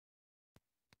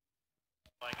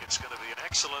Like it's going to be an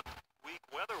excellent week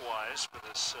weather-wise for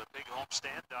this big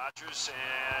homestand. Dodgers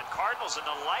and Cardinals, and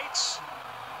the lights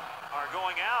are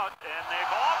going out, and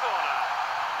they've all gone out.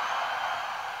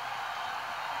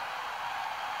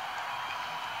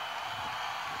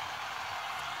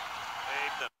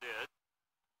 Eight of them did.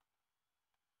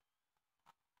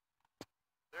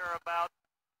 There are about,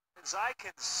 as I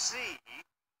can see,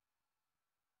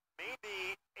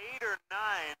 maybe 8 or 9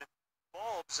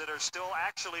 bulbs that are still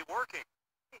actually working.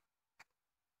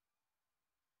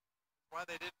 Why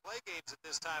they didn't play games at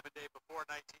this time of day before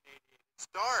 1988.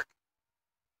 It's dark.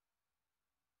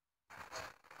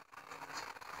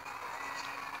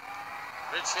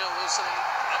 Rich Hill loosening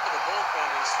up in the bullpen.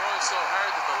 He's throwing so hard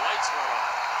that the lights went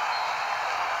off.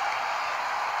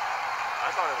 I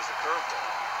thought it was a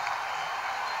curveball.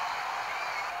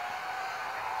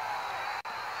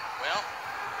 Well,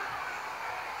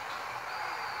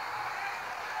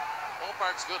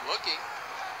 ballpark's good looking.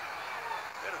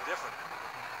 Got a different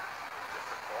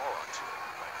ball on you.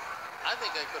 I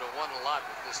think I could have won a lot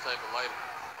with this type of lighting.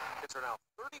 Hits are now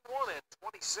 31 and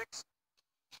 26.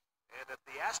 And if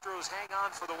the Astros hang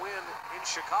on for the win in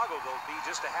Chicago, they'll be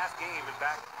just a half game in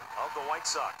back of the White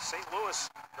Sox. St. Louis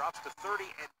drops to 30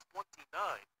 and 29,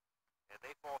 and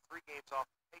they fall 3 games off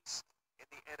the pace in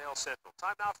the NL Central.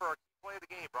 Time now for our key play of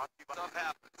the game, brought to you by... Stuff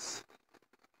happens.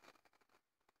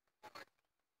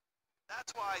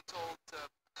 That's why I told...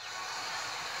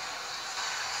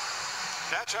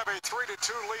 Nats have a 3-2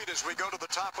 lead as we go to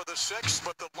the top of the 6th,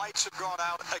 but the lights have gone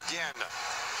out again.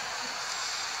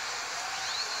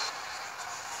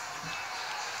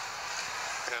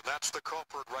 And that's the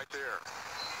culprit right there.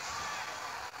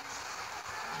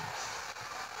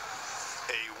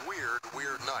 A weird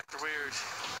night. Weird.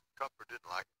 Cupper didn't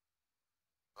like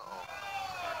it. Uh-oh.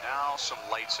 And now some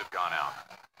lights have gone out.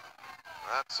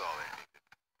 That's all they needed.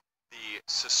 The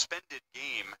suspended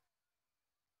game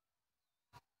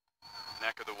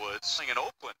neck of the woods in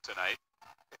Oakland tonight.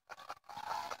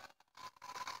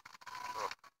 Oh.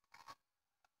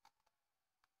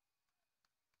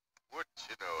 Wouldn't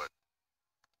you know it?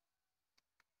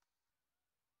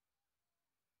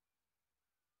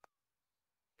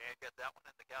 Can't get that one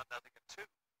in the count, 0-2.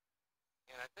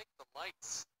 And I think the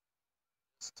lights,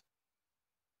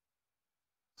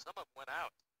 some of them went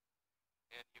out.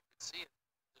 And you could see it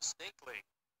distinctly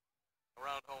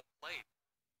around home plate.